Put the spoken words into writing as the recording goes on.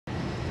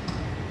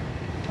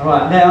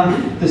Alright, now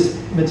this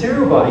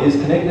material body is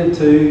connected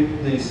to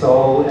the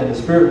soul and the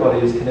spirit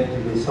body is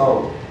connected to the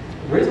soul.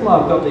 The reason why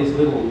I've got these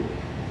little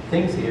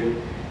things here,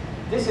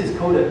 this is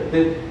called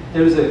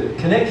there is a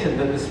connection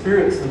that the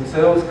spirits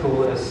themselves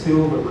call a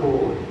silver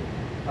cord.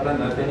 I don't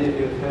know if any of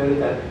you have heard of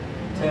that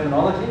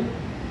terminology.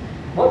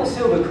 What the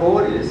silver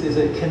cord is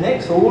it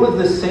connects all of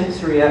the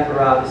sensory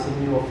apparatus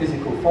in your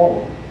physical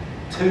form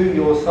to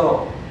your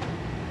soul.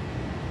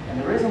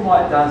 And the reason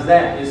why it does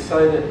that is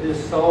so that the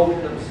soul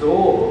can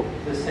absorb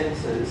the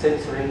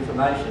sensory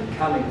information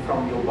coming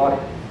from your body.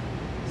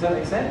 Does that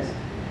make sense?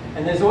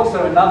 And there's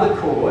also another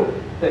cord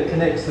that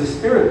connects the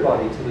spirit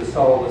body to the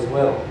soul as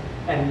well.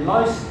 And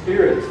most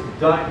spirits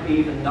don't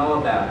even know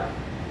about it.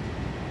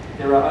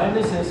 There are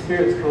only some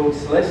spirits called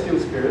celestial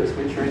spirits,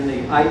 which are in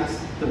the 8th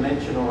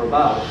dimension or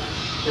above,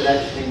 that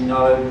actually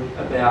know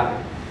about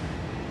it.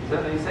 Does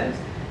that make sense?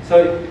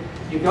 So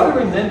you've got to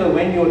remember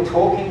when you're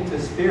talking to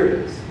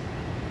spirits,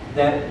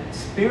 that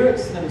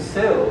spirits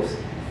themselves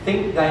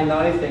think they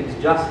know things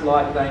just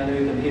like they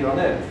knew them here on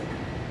earth,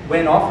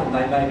 when often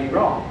they may be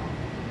wrong,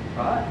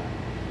 right?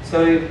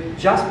 So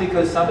just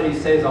because somebody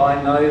says,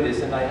 I know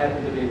this, and they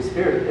happen to be a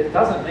spirit, it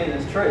doesn't mean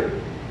it's true.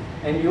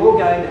 And you're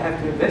going to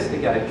have to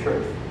investigate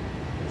truth.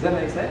 Does that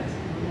make sense?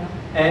 Yeah.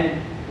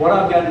 And what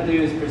I'm going to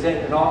do is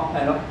present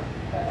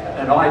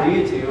an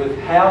idea to you of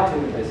how to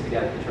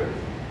investigate the truth.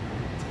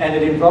 And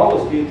it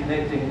involves you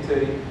connecting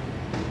to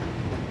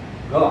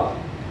God.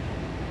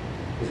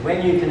 Because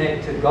when you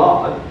connect to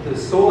God, the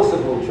source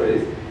of all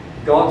truth,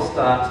 God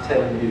starts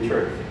telling you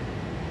truth.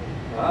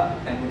 Right?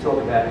 And we'll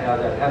talk about how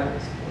that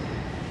happens.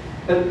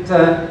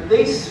 But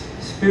these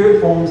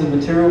spirit forms and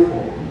material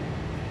form,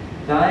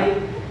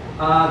 they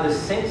are the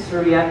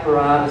sensory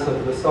apparatus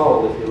of the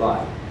soul, if you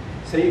like.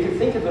 So you can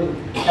think of them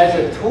as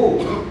a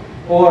tool,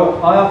 or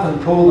I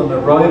often call them a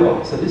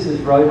robot. So this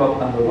is robot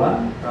number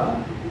 1,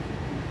 right?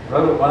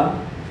 Robot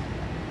 1.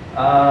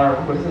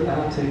 What is it?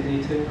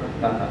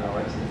 R2D2? No,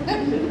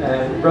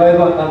 wait.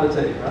 Robot number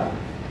 2, right?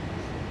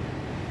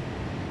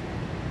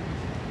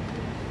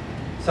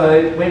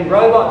 So when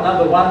robot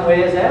number 1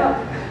 wears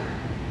out,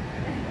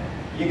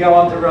 you go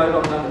on to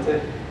robot number 2.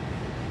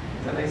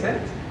 Does that make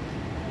sense?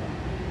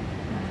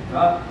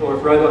 Right? Or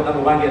if robot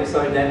number 1 gets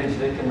so damaged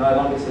that it can no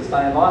longer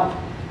sustain life,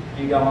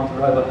 you go on to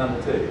robot number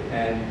 2.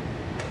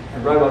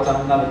 And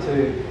robot number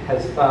 2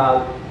 has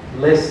far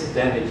less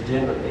damage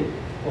generally,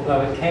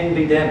 although it can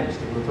be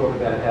damaged, and we'll talk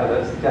about how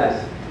that's the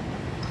case.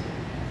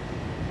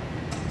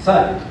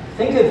 So,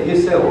 think of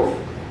yourself,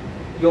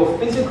 your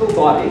physical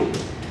body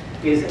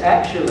is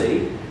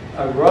actually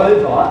a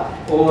robot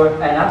or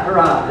an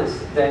apparatus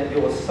that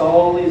your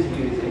soul is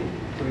using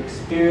to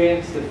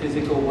experience the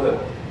physical world.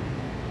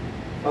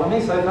 Follow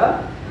me so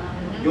far?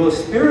 Your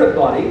spirit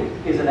body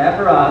is an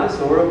apparatus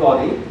or a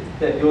body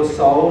that your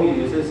soul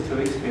uses to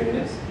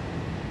experience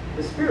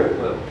the spirit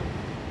world.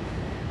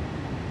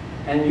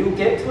 And you'll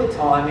get to a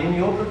time in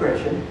your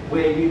progression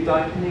where you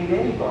don't need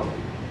anybody.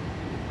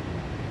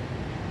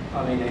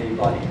 I mean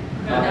anybody,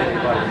 not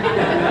anybody.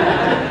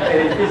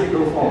 Any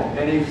physical form,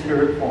 any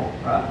spirit form,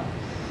 right?